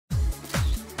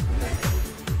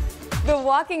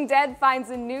Walking Dead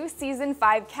finds a new Season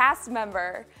 5 cast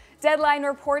member. Deadline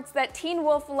reports that Teen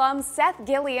Wolf alum Seth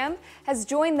Gilliam has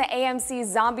joined the AMC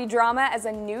zombie drama as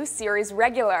a new series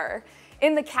regular.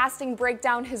 In the casting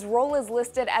breakdown, his role is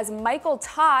listed as Michael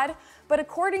Todd, but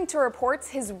according to reports,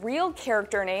 his real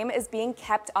character name is being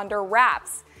kept under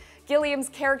wraps. Gilliam's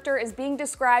character is being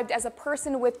described as a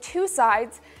person with two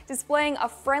sides, displaying a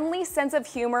friendly sense of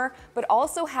humor, but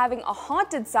also having a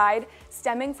haunted side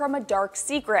stemming from a dark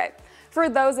secret. For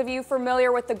those of you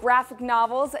familiar with the graphic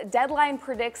novels, Deadline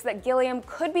predicts that Gilliam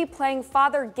could be playing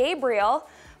Father Gabriel,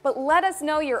 but let us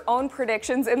know your own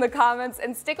predictions in the comments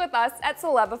and stick with us at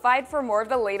Celebified for more of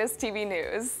the latest TV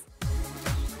news.